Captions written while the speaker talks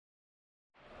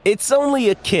It's only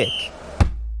a kick,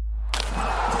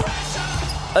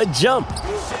 a jump,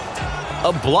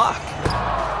 a block.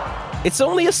 It's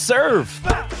only a serve.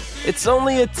 It's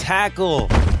only a tackle,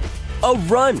 a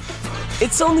run.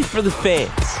 It's only for the fans.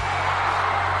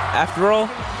 After all,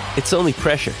 it's only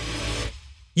pressure.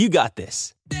 You got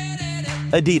this.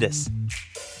 Adidas.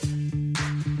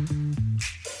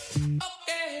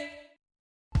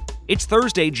 It's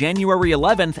Thursday, January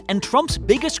 11th, and Trump's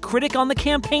biggest critic on the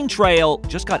campaign trail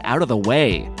just got out of the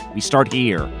way. We start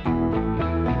here.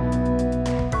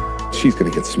 She's going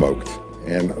to get smoked,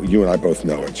 and you and I both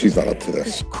know it. She's not up to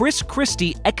this. Chris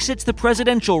Christie exits the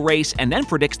presidential race and then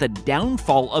predicts the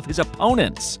downfall of his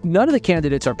opponents. None of the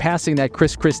candidates are passing that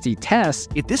Chris Christie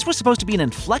test. If this was supposed to be an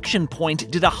inflection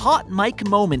point, did a hot mic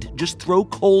moment just throw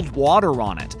cold water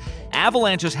on it?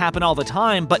 Avalanches happen all the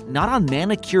time, but not on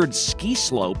manicured ski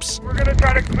slopes. We're gonna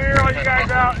try to clear all you guys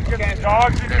out and get the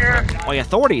dogs in here. Why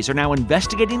authorities are now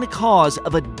investigating the cause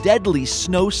of a deadly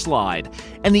snowslide.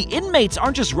 And the inmates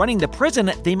aren't just running the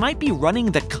prison, they might be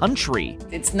running the country.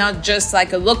 It's not just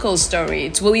like a local story,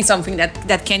 it's really something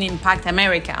that can impact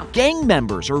America. Gang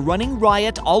members are running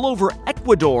riot all over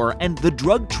Ecuador, and the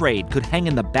drug trade could hang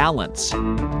in the balance.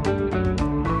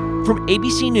 From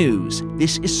ABC News,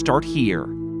 this is Start Here.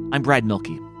 I'm Brad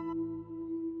Milkey.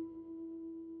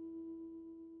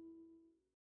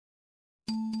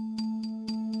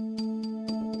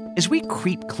 As we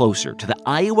creep closer to the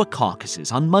Iowa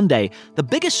caucuses on Monday, the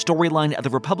biggest storyline of the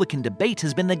Republican debate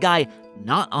has been the guy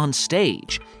not on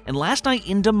stage. And last night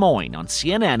in Des Moines on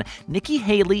CNN, Nikki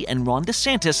Haley and Ron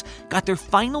DeSantis got their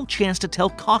final chance to tell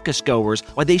caucus goers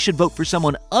why they should vote for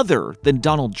someone other than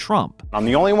Donald Trump. I'm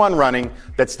the only one running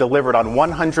that's delivered on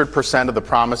 100% of the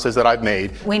promises that I've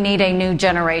made. We need a new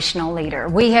generational leader.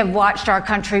 We have watched our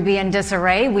country be in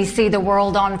disarray. We see the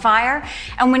world on fire,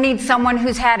 and we need someone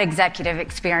who's had executive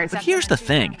experience. But here's the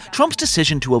thing. Trump's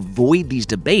decision to avoid these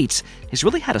debates has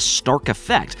really had a stark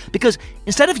effect, because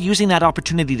instead of using that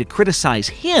opportunity to criticize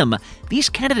him, these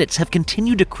candidates have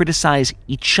continued to criticize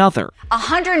each other.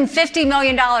 $150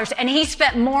 million, and he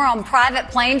spent more on private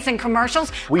planes and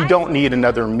commercials. We don't need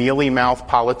another mealy-mouthed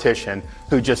politician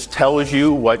who just tells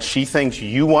you what she thinks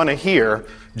you want to hear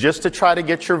just to try to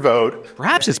get your vote.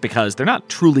 Perhaps it's because they're not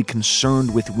truly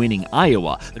concerned with winning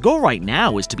Iowa. The goal right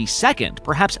now is to be second,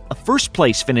 perhaps a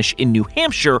first-place finish in New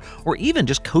Hampshire, or even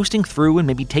just coasting through and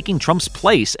maybe taking Trump's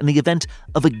place in the event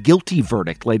of a guilty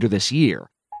verdict later this year.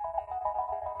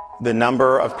 The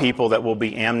number of people that will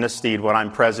be amnestied when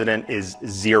I'm president is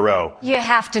 0. You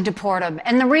have to deport them.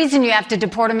 And the reason you have to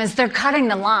deport them is they're cutting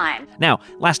the line. Now,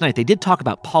 last night they did talk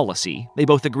about policy. They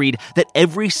both agreed that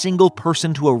every single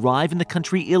person to arrive in the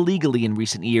country illegally in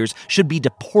recent years should be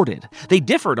deported. They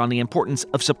differed on the importance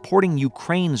of supporting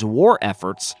Ukraine's war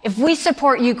efforts. If we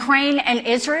support Ukraine and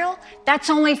Israel, that's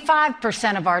only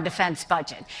 5% of our defense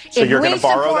budget. So you're going to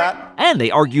borrow that? And they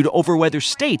argued over whether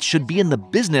states should be in the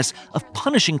business of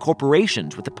punishing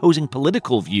corporations with opposing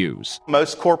political views.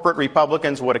 Most corporate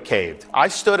Republicans would have caved. I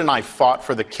stood and I fought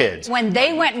for the kids. When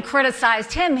they went and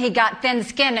criticized him, he got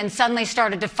thin-skinned and suddenly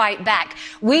started to fight back.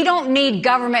 We don't need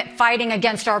government fighting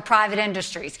against our private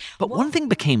industries. But one thing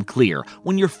became clear.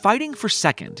 When you're fighting for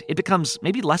second, it becomes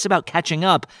maybe less about catching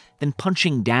up than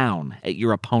punching down at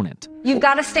your opponent. You've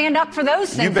got to stand up for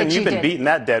those things You've been beating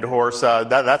that dead horse.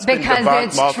 That's been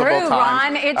debunked multiple true, times.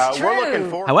 Ron, it's true. We're looking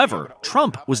forward. However,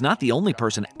 Trump was not the only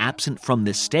person absent from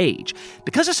this stage.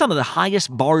 Because of some of the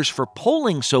highest bars for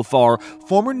polling so far,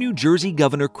 former New Jersey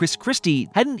Governor Chris Christie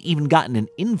hadn't even gotten an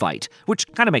invite, which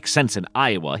kind of makes sense in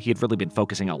Iowa. He had really been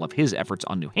focusing all of his efforts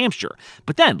on New Hampshire.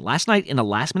 But then, last night in a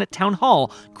last-minute town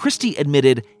hall, Christie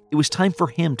admitted it was time for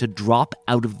him to drop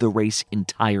out of the race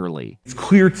entirely. It's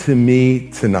clear to me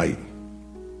tonight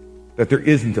that there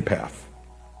isn't a path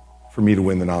for me to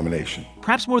win the nomination.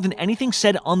 Perhaps more than anything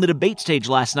said on the debate stage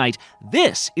last night,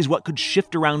 this is what could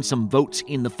shift around some votes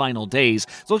in the final days.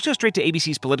 So let's go straight to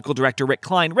ABC's political director, Rick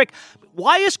Klein. Rick,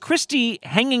 why is Christie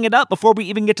hanging it up before we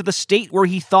even get to the state where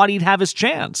he thought he'd have his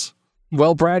chance?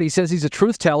 Well, Brad, he says he's a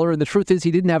truth teller, and the truth is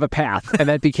he didn't have a path, and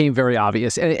that became very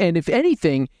obvious. And if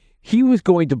anything, he was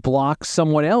going to block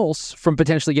someone else from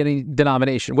potentially getting the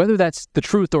nomination. Whether that's the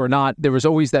truth or not, there was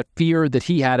always that fear that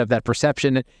he had of that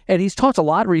perception. And he's talked a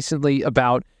lot recently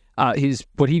about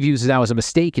what he views now as a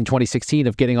mistake in 2016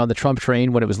 of getting on the Trump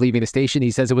train when it was leaving the station. He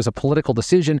says it was a political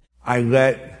decision. I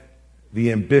let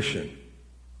the ambition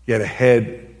get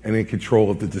ahead and in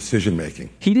control of the decision-making.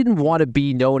 He didn't want to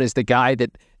be known as the guy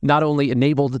that not only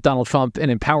enabled Donald Trump and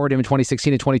empowered him in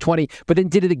 2016 and 2020, but then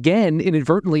did it again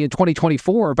inadvertently in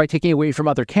 2024 by taking away from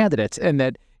other candidates. And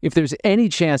that if there's any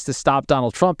chance to stop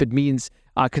Donald Trump, it means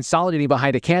consolidating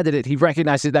behind a candidate, he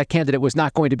recognized that candidate was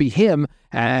not going to be him,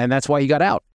 and that's why he got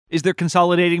out. Is there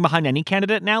consolidating behind any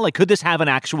candidate now? Like, could this have an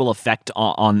actual effect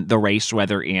on the race,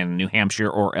 whether in New Hampshire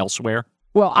or elsewhere?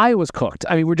 Well, Iowa's cooked.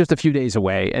 I mean, we're just a few days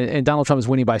away, and Donald Trump is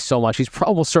winning by so much. He's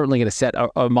almost certainly going to set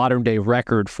a modern-day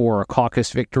record for a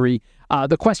caucus victory.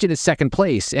 The question is second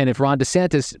place, and if Ron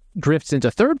DeSantis drifts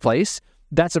into third place,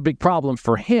 that's a big problem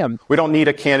for him. We don't need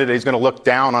a candidate who's going to look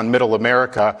down on middle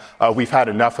America. We've had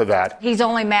enough of that. He's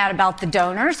only mad about the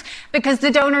donors because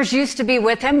the donors used to be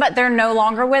with him, but they're no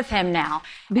longer with him now.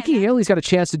 Nikki Haley's got a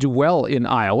chance to do well in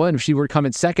Iowa, and if she were to come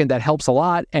in second, that helps a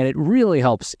lot, and it really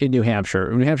helps in New Hampshire.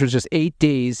 New Hampshire's just 8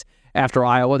 days after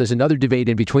Iowa. There's another debate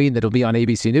in between that'll be on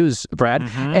ABC News, Brad.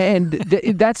 And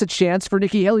that's a chance for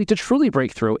Nikki Haley to truly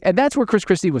break through. And that's where Chris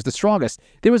Christie was the strongest.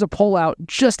 There was a poll out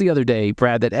just the other day,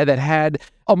 Brad, that had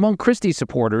among Christie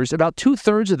supporters, about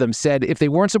 2/3 of them said if they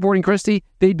weren't supporting Christie,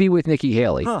 they'd be with Nikki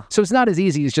Haley. So it's not as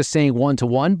easy as just saying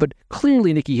 1-to-1, but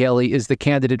clearly Nikki Haley is the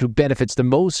candidate who benefits the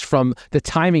most from the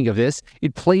timing of this.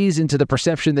 It plays into the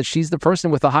perception that she's the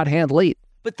person with the hot hand late.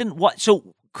 But then what?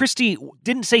 So Christie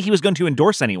didn't say he was going to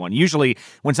endorse anyone. Usually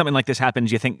when something like this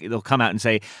happens, you think they'll come out and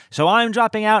say, so I'm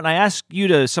dropping out and I ask you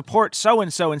to support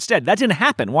so-and-so instead. That didn't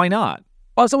happen. Why not?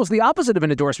 Well, it's almost the opposite of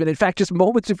an endorsement. In fact, just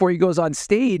moments before he goes on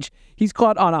stage, he's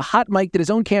caught on a hot mic that his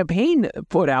own campaign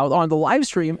put out on the live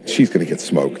stream. She's going to get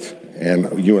smoked,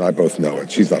 and you and I both know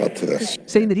it. She's not up to this.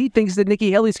 Saying that he thinks that Nikki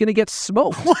Haley's going to get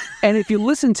smoked. And if you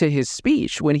listen to his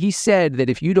speech, when he said that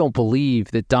if you don't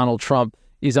believe that Donald Trump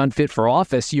is unfit for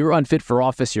office, you're unfit for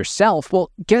office yourself. Well,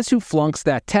 guess who flunks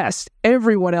that test?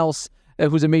 Everyone else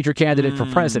who's a major candidate for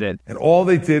president. And all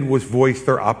they did was voice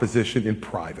their opposition in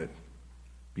private,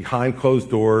 behind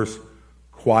closed doors,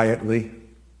 quietly,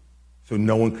 so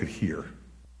no one could hear.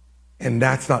 And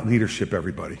that's not leadership,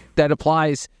 everybody. That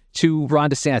applies to Ron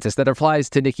DeSantis. That applies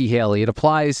to Nikki Haley. It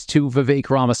applies to Vivek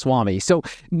Ramaswamy. So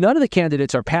none of the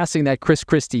candidates are passing that Chris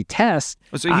Christie test.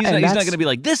 So he's not going to be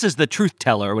like, this is the truth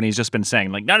teller, when he's just been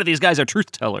saying, like, none of these guys are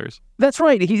truth tellers. That's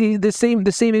right. The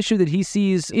same issue that he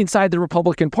sees inside the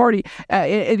Republican Party.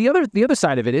 And the other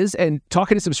side of it is, and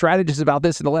talking to some strategists about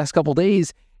this in the last couple of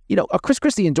days, you know, a Chris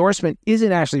Christie endorsement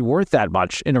isn't actually worth that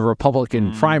much in a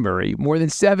Republican primary. More than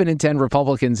 7 in 10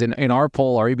 Republicans in our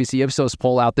poll, our ABC Ipsos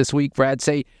poll out this week, Brad,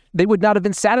 say they would not have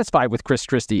been satisfied with Chris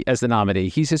Christie as the nominee.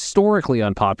 He's historically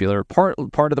unpopular, part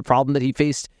of the problem that he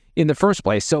faced in the first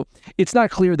place. So it's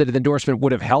not clear that an endorsement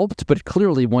would have helped, but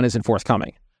clearly one isn't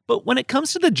forthcoming. But when it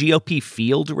comes to the GOP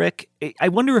field, Rick, I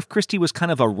wonder if Christie was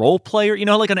kind of a role player. You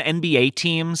know, like on NBA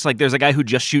teams, like there's a guy who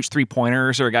just shoots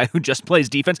 3-pointers or a guy who just plays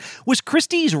defense. Was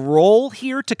Christie's role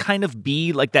here to kind of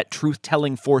be like that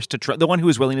truth-telling force to the one who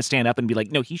was willing to stand up and be like,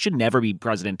 no, he should never be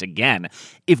president again,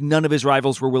 if none of his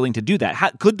rivals were willing to do that?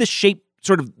 How could this shape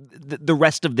sort of the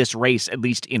rest of this race, at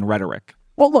least in rhetoric?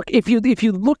 Well, look, if you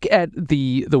look at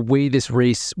the way this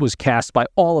race was cast by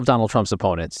all of Donald Trump's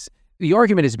opponents, the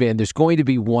argument has been there's going to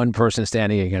be one person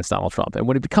standing against Donald Trump. And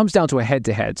when it comes down to a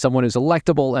head-to-head, someone who's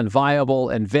electable and viable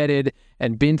and vetted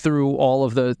and been through all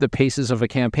of the paces of a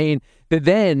campaign,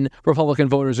 then Republican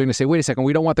voters are going to say, wait a second,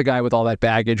 we don't want the guy with all that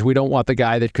baggage. We don't want the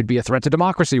guy that could be a threat to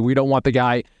democracy. We don't want the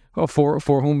guy for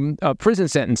whom a prison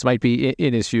sentence might be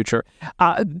in his future.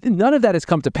 None of that has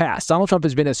come to pass. Donald Trump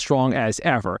has been as strong as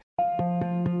ever.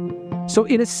 So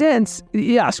in a sense,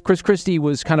 yes, Chris Christie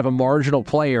was kind of a marginal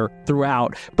player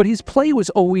throughout, but his play was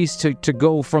always to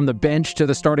go from the bench to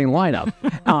the starting lineup.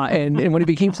 And when it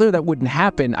became clear that wouldn't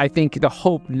happen, I think the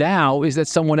hope now is that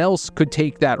someone else could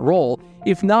take that role,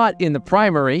 if not in the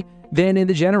primary, then in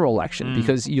the general election.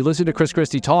 Because you listen to Chris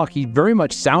Christie talk, he very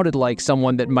much sounded like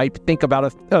someone that might think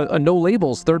about a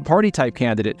no-labels, third-party type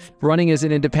candidate, running as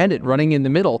an independent, running in the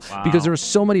middle, because there are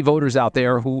so many voters out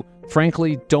there who,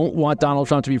 frankly, don't want Donald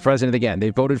Trump to be president again. They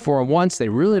voted for him once. They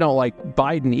really don't like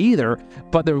Biden either,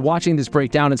 but they're watching this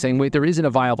break down and saying, wait, there isn't a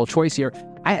viable choice here.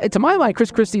 To my mind,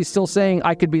 Chris Christie is still saying,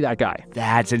 I could be that guy.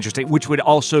 That's interesting, which would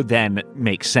also then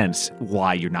make sense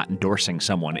why you're not endorsing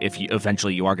someone if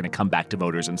eventually you are going to come back to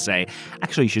voters and say,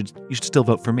 actually, you should still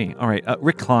vote for me. All right,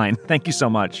 Rick Klein, thank you so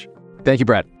much. Thank you,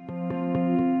 Brad.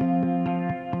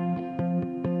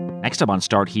 Next up on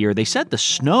Start Here, they said the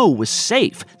snow was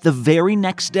safe. The very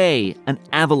next day, an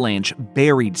avalanche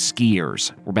buried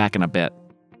skiers. We're back in a bit.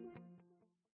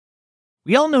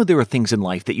 We all know there are things in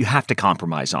life that you have to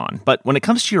compromise on, but when it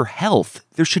comes to your health,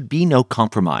 there should be no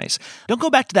compromise. Don't go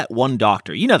back to that one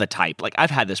doctor. You know the type. Like, I've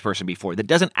had this person before that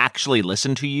doesn't actually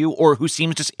listen to you or who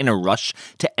seems just in a rush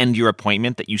to end your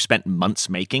appointment that you spent months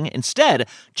making. Instead,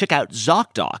 check out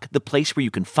ZocDoc, the place where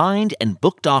you can find and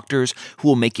book doctors who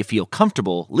will make you feel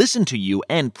comfortable, listen to you,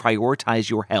 and prioritize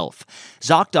your health.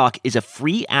 ZocDoc is a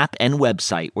free app and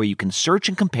website where you can search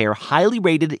and compare highly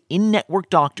rated in-network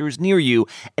doctors near you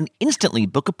and instantly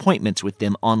book appointments with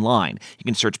them online. You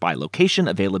can search by location,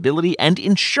 availability, and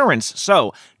insurance,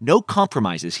 so no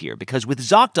compromises here, because with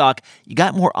ZocDoc, you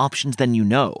got more options than you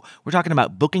know. We're talking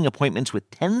about booking appointments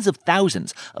with tens of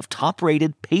thousands of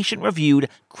top-rated, patient-reviewed,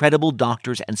 credible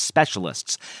doctors and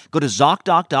specialists. Go to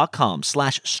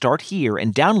ZocDoc.com/start here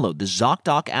and download the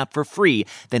ZocDoc app for free,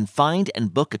 then find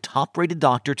and book a top-rated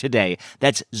doctor today.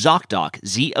 That's ZocDoc,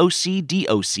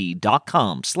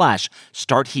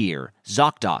 ZocDoc.com/start here.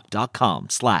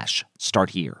 ZocDoc.com/start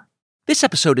here. This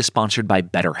episode is sponsored by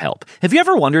BetterHelp. Have you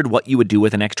ever wondered what you would do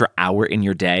with an extra hour in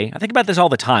your day? I think about this all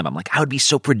the time. I'm like, I would be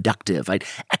so productive. I'd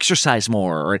exercise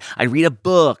more, or I'd read a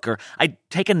book, or I'd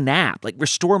take a nap, like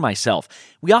restore myself.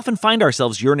 We often find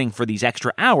ourselves yearning for these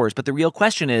extra hours, but the real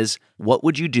question is, what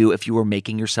would you do if you were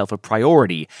making yourself a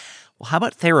priority? Well, how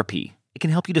about therapy? It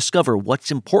can help you discover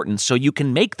what's important so you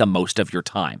can make the most of your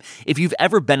time. If you've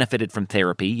ever benefited from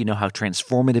therapy, you know how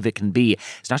transformative it can be.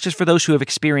 It's not just for those who have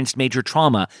experienced major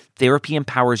trauma. Therapy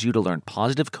empowers you to learn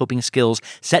positive coping skills,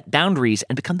 set boundaries,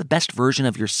 and become the best version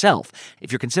of yourself.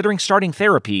 If you're considering starting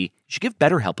therapy, you should give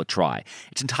BetterHelp a try.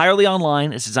 It's entirely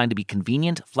online. It's designed to be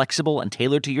convenient, flexible, and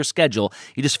tailored to your schedule.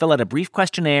 You just fill out a brief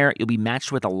questionnaire. You'll be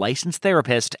matched with a licensed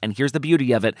therapist. And here's the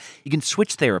beauty of it. You can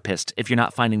switch therapists if you're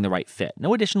not finding the right fit.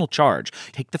 No additional charge.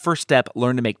 Take the first step.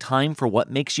 Learn to make time for what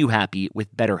makes you happy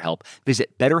with BetterHelp.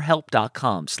 Visit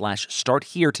BetterHelp.com/start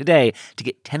here today to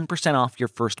get 10% off your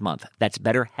first month. That's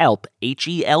BetterHelp,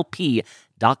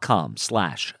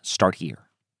 HELP.com/start here.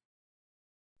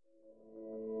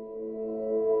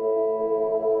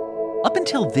 Up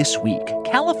until this week,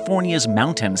 California's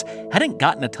mountains hadn't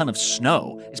gotten a ton of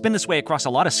snow. It's been this way across a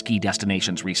lot of ski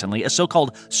destinations recently, a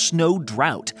so-called snow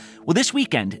drought. Well, this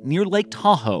weekend, near Lake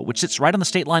Tahoe, which sits right on the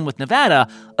state line with Nevada,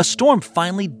 a storm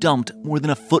finally dumped more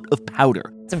than a foot of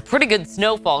powder. Some pretty good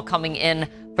snowfall coming in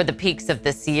for the peaks of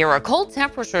the Sierra. Cold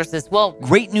temperatures as well.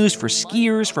 Great news for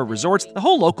skiers, for resorts, the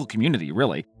whole local community,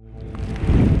 really.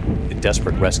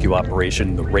 Desperate rescue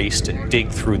operation, the race to dig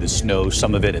through the snow,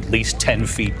 some of it at least 10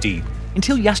 feet deep.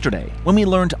 Until yesterday, when we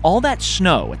learned all that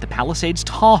snow at the Palisades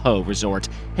Tahoe resort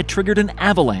had triggered an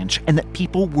avalanche and that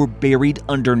people were buried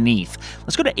underneath.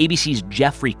 Let's go to ABC's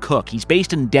Jeffrey Cook. He's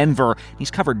based in Denver.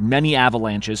 He's covered many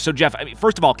avalanches. So, Jeff,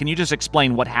 first of all, can you just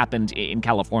explain what happened in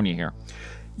California here?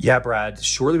 Yeah, Brad.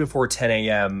 Shortly before 10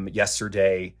 a.m.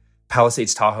 yesterday,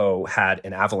 Palisades Tahoe had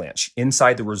an avalanche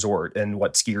inside the resort in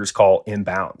what skiers call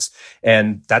inbounds.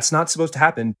 And that's not supposed to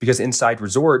happen because inside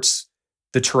resorts,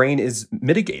 the terrain is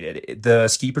mitigated. The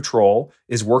ski patrol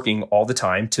is working all the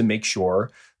time to make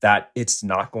sure that it's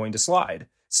not going to slide.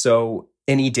 So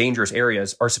any dangerous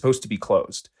areas are supposed to be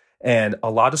closed. And a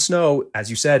lot of snow, as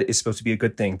you said, is supposed to be a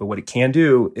good thing. But what it can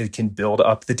do, it can build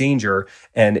up the danger,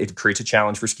 and it creates a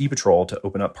challenge for ski patrol to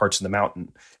open up parts of the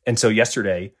mountain. And so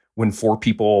yesterday, when 4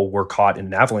 people were caught in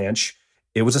an avalanche,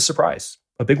 it was a surprise,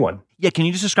 a big one. Yeah, can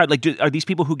you just describe, are these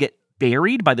people who get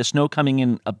buried by the snow coming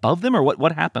in above them, or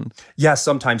what happened? Yeah,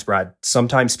 sometimes, Brad.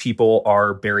 Sometimes people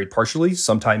are buried partially.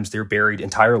 Sometimes they're buried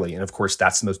entirely. And of course,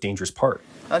 that's the most dangerous part.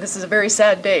 This is a very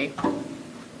sad day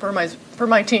for my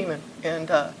team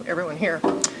and everyone here.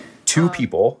 2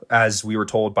 people, as we were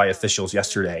told by officials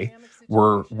yesterday,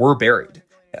 were buried.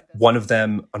 One of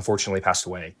them, unfortunately, passed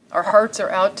away. Our hearts are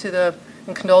out and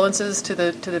condolences to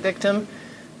the victim,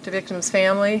 to victim's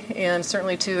family, and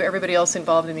certainly to everybody else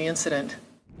involved in the incident.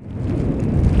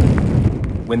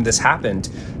 When this happened,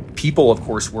 people, of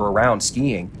course, were around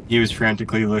skiing. He was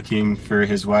frantically looking for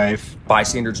his wife.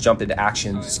 Bystanders jumped into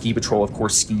action. Ski patrol, of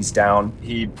course, skis down.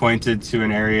 He pointed to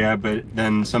an area, but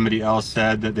then somebody else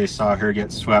said that they saw her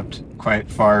get swept quite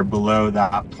far below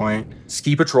that point.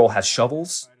 Ski patrol has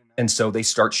shovels, and so they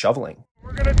start shoveling.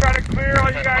 We're going to try to clear all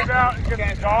you guys out and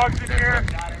get the dogs in here.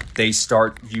 They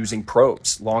start using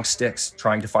probes, long sticks,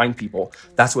 trying to find people.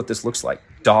 That's what this looks like.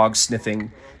 Dogs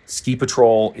sniffing. Ski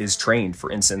patrol is trained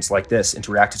for incidents like this and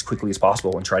to react as quickly as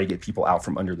possible and try to get people out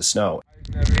from under the snow.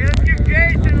 Let's give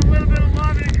Jason a little bit of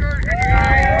love and encouragement,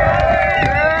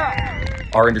 guys.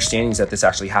 Our understanding is that this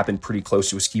actually happened pretty close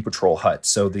to a ski patrol hut,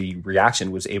 so the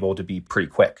reaction was able to be pretty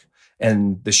quick.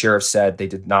 And the sheriff said they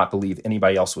did not believe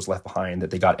anybody else was left behind, that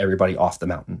they got everybody off the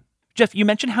mountain. Jeff, you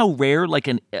mentioned how rare like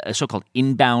a so-called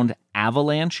inbound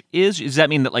avalanche is. Does that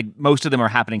mean that like most of them are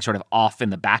happening sort of off in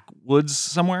the backwoods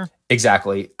somewhere?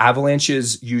 Exactly.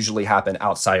 Avalanches usually happen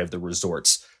outside of the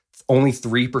resorts. Only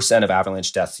 3% of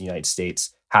avalanche deaths in the United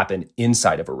States happen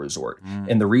inside of a resort.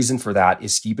 And the reason for that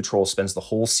is Ski Patrol spends the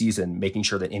whole season making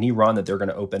sure that any run that they're going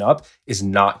to open up is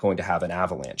not going to have an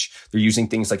avalanche. They're using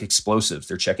things like explosives.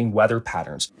 They're checking weather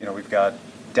patterns. We've got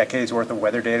decades worth of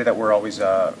weather data that we're always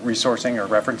resourcing or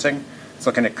referencing. It's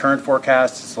looking at current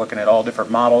forecasts. It's looking at all different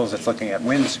models. It's looking at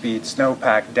wind speed,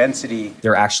 snowpack, density.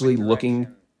 They're actually looking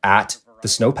at the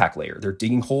snowpack layer. They're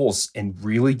digging holes and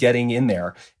really getting in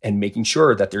there and making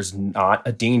sure that there's not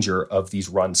a danger of these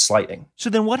runs sliding.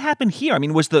 So then what happened here? I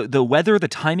mean, was the weather, the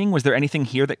timing, was there anything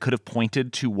here that could have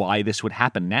pointed to why this would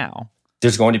happen now?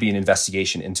 There's going to be an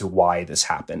investigation into why this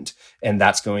happened. And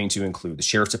that's going to include the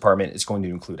sheriff's department. It's going to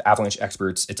include avalanche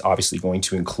experts. It's obviously going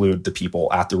to include the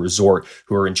people at the resort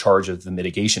who are in charge of the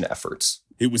mitigation efforts.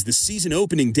 It was the season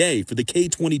opening day for the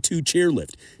K-22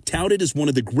 chairlift, touted as one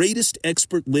of the greatest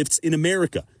expert lifts in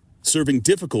America, serving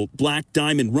difficult black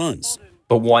diamond runs.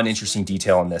 But one interesting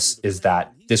detail in this is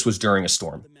that this was during a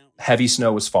storm. Heavy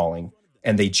snow was falling,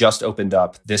 and they just opened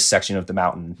up this section of the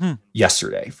mountain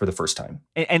yesterday for the first time.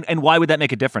 And why would that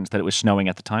make a difference that it was snowing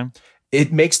at the time?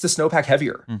 It makes the snowpack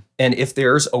heavier. And if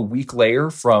there's a weak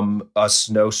layer from a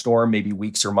snowstorm maybe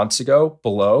weeks or months ago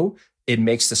below, it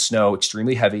makes the snow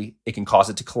extremely heavy. It can cause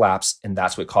it to collapse, and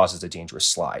that's what causes a dangerous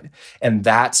slide. And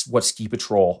that's what Ski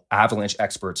Patrol avalanche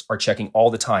experts are checking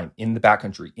all the time in the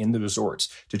backcountry, in the resorts,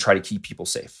 to try to keep people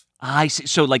safe. I see.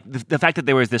 So, like the fact that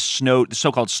there was this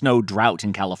so-called snow drought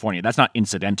in California, that's not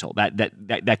incidental.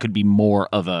 That could be more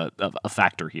of a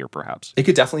factor here, perhaps. It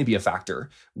could definitely be a factor.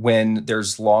 When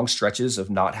there's long stretches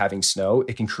of not having snow,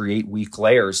 it can create weak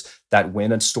layers that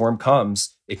when a storm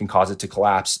comes, it can cause it to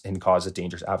collapse and cause a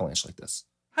dangerous avalanche like this.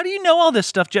 How do you know all this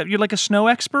stuff, Jeff? You're like a snow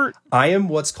expert? I am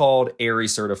what's called ARI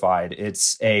certified.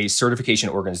 It's a certification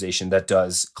organization that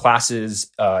does classes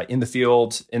in the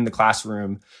field, in the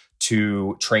classroom,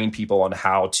 to train people on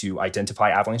how to identify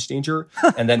avalanche danger.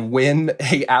 And then when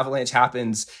a avalanche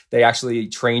happens, they actually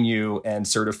train you and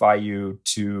certify you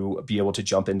to be able to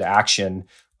jump into action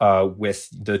with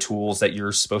the tools that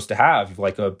you're supposed to have,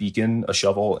 like a beacon, a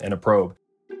shovel, and a probe.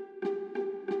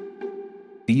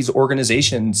 These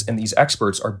organizations and these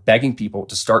experts are begging people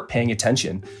to start paying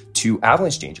attention to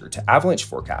avalanche danger, to avalanche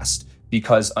forecast,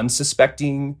 because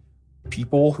unsuspecting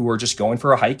people who are just going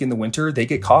for a hike in the winter, they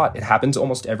get caught. It happens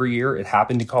almost every year. It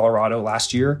happened in Colorado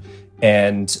last year.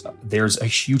 And there's a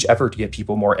huge effort to get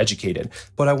people more educated.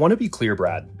 But I want to be clear,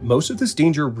 Brad, most of this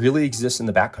danger really exists in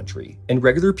the backcountry. And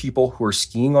regular people who are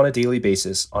skiing on a daily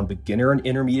basis on beginner and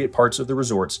intermediate parts of the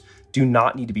resorts do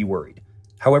not need to be worried.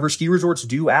 However, ski resorts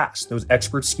do ask those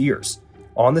expert skiers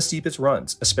on the steepest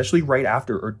runs, especially right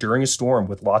after or during a storm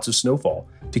with lots of snowfall,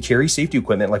 to carry safety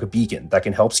equipment like a beacon that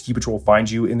can help Ski Patrol find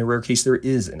you in the rare case there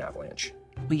is an avalanche.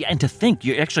 Well, yeah, and to think,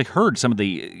 you actually heard some of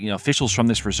the officials from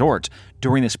this resort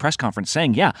during this press conference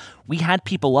saying, yeah, we had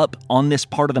people up on this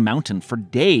part of the mountain for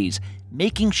days,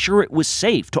 making sure it was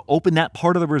safe to open that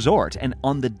part of the resort. And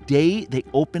on the day they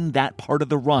opened that part of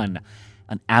the run,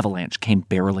 an avalanche came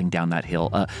barreling down that hill.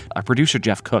 Our producer,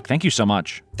 Jeff Cook, thank you so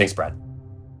much. Thanks, Brad.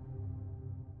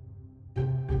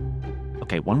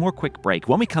 Okay, one more quick break.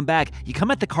 When we come back, you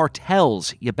come at the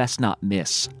cartels you best not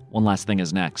miss. One Last Thing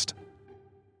is next.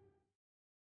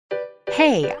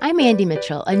 Hey, I'm Andy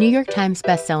Mitchell, a New York Times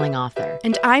bestselling author.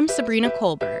 And I'm Sabrina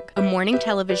Kohlberg, a morning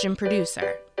television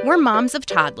producer. We're moms of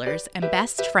toddlers and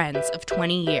best friends of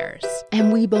 20 years.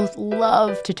 And we both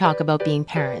love to talk about being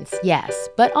parents, yes,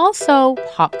 but also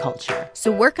pop culture.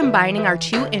 So we're combining our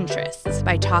two interests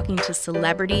by talking to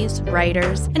celebrities,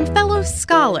 writers, and fellow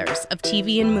scholars of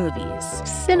TV and movies.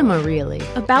 Cinema, really.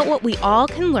 About what we all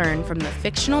can learn from the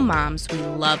fictional moms we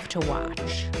love to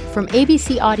watch. From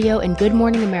ABC Audio and Good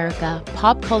Morning America,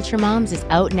 Pop Culture Moms is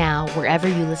out now wherever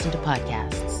you listen to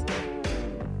podcasts.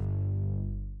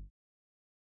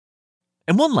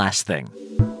 And one last thing.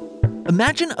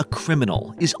 Imagine a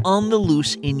criminal is on the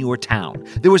loose in your town.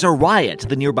 There was a riot at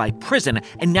the nearby prison,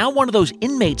 and now one of those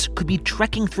inmates could be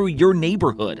trekking through your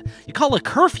neighborhood. You call a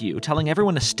curfew, telling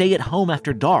everyone to stay at home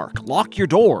after dark, lock your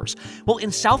doors. Well,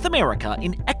 in South America,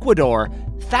 in Ecuador,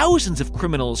 thousands of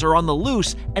criminals are on the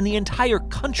loose, and the entire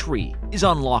country is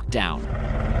on lockdown.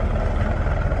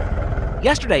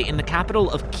 Yesterday, in the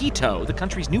capital of Quito, the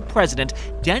country's new president,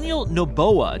 Daniel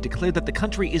Noboa, declared that the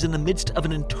country is in the midst of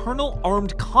an internal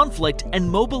armed conflict and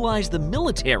mobilized the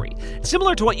military.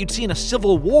 Similar to what you'd see in a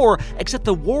civil war, except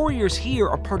the warriors here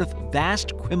are part of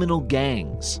vast criminal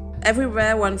gangs.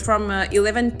 everywhere from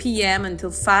 11 p.m.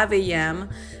 until 5 a.m.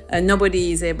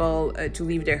 Nobody is able to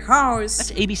leave their house.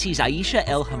 That's ABC's Aisha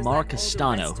El Hamar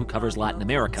Castano, who covers Latin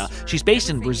America. She's based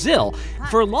in Brazil.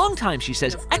 For a long time, she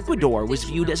says, Ecuador was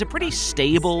viewed as a pretty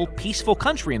stable, peaceful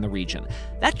country in the region.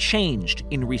 That changed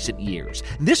in recent years.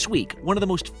 This week, one of the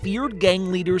most feared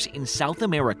gang leaders in South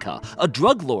America, a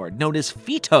drug lord known as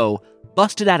Fito,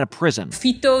 busted out of prison.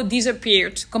 Fito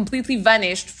disappeared, completely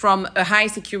vanished from a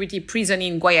high-security prison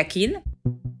in Guayaquil.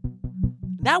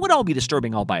 That would all be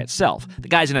disturbing all by itself. The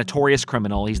guy's a notorious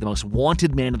criminal, he's the most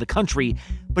wanted man in the country,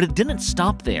 but it didn't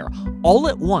stop there. All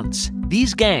at once,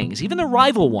 these gangs, even the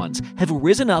rival ones, have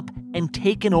risen up and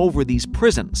taken over these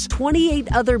prisons.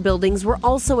 28 other buildings were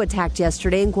also attacked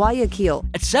yesterday in Guayaquil.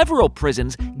 At several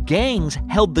prisons, gangs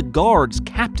held the guards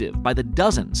captive by the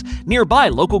dozens. Nearby,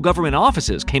 local government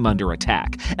offices came under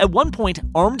attack. At one point,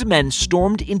 armed men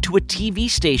stormed into a TV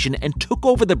station and took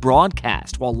over the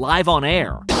broadcast while live on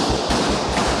air.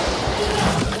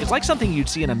 It's like something you'd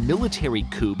see in a military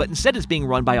coup, but instead it's being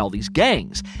run by all these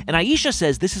gangs. And Aisha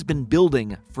says this has been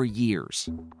building for years.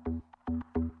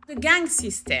 The gang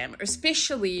system,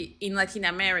 especially in Latin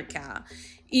America,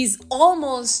 is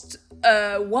almost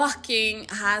working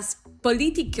as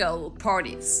political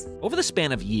parties. Over the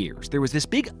span of years, there was this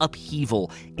big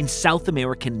upheaval in South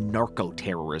American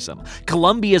narco-terrorism.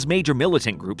 Colombia's major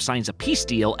militant group signs a peace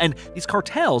deal, and these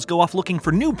cartels go off looking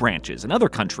for new branches in other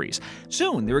countries.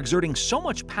 Soon, they're exerting so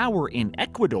much power in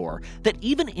Ecuador that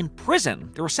even in prison,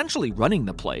 they're essentially running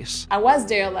the place. I was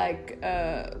there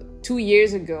 2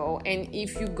 years ago, and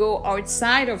if you go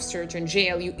outside of certain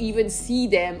jail, you even see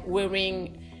them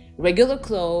wearing regular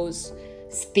clothes,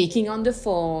 speaking on the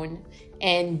phone,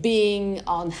 and being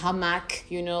on hammock,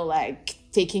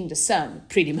 taking the sun,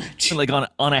 pretty much.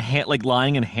 Like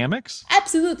lying in hammocks?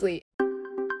 Absolutely.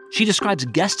 She describes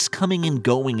guests coming and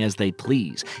going as they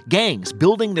please, gangs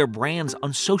building their brands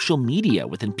on social media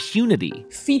with impunity.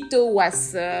 Fito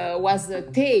was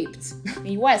taped.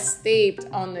 He was taped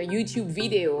on a YouTube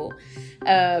video,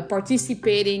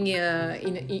 participating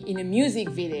in a music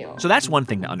video. So that's one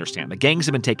thing to understand. The gangs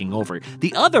have been taking over.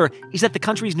 The other is that the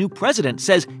country's new president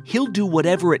says he'll do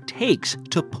whatever it takes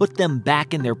to put them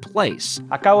back in their place.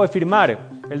 Acabo de firmar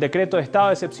el decreto de estado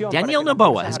de excepción. Daniel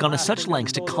Noboa has gone to such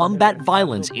lengths to combat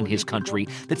violence in his country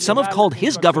that some have called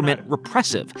his government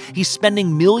repressive. He's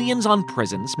spending millions on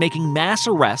prisons, making mass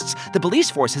arrests. The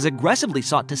police force has aggressively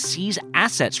sought to seize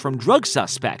assets from drug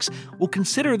suspects. We'll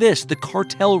consider this the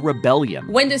cartel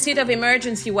rebellion. When the state of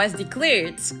emergency was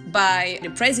declared by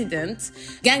the president,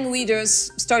 gang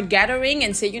leaders start gathering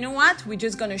and say, you know what, we're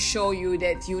just going to show you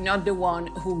that you're not the one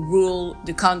who rule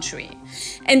the country.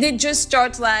 And they just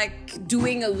start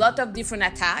doing a lot of different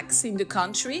attacks in the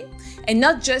country, and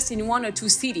not just in one or two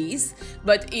cities,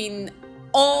 but in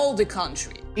all the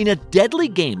country. In a deadly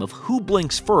game of who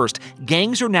blinks first,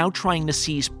 gangs are now trying to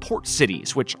seize port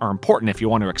cities, which are important if you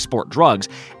want to export drugs,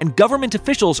 and government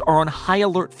officials are on high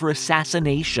alert for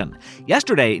assassination.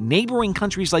 Yesterday, neighboring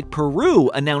countries like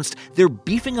Peru announced they're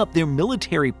beefing up their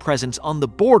military presence on the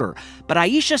border, but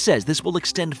Aisha says this will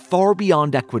extend far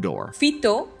beyond Ecuador.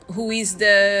 Fito, who is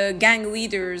the gang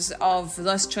leaders of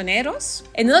Los Choneros.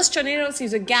 And Los Choneros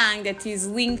is a gang that is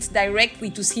linked directly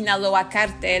to Sinaloa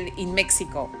cartel in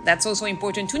Mexico. That's also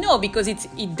important to know because it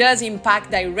does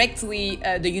impact directly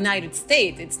the United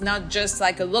States. It's not just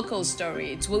a local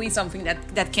story. It's really something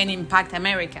that can impact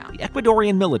America. The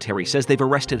Ecuadorian military says they've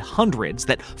arrested hundreds,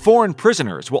 that foreign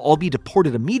prisoners will all be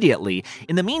deported immediately.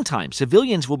 In the meantime,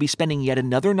 civilians will be spending yet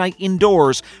another night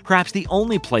indoors, perhaps the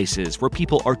only places where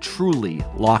people are truly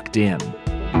locked in. And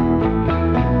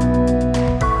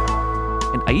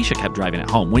Aisha kept driving it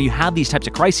home. When you have these types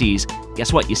of crises,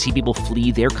 guess what? You see people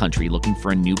flee their country looking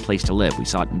for a new place to live. We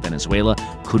saw it in Venezuela.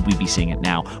 Could we be seeing it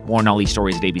now? More on all these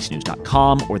stories at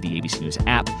abcnews.com or the ABC News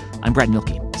app. I'm Brad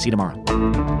Mielke. See you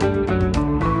tomorrow.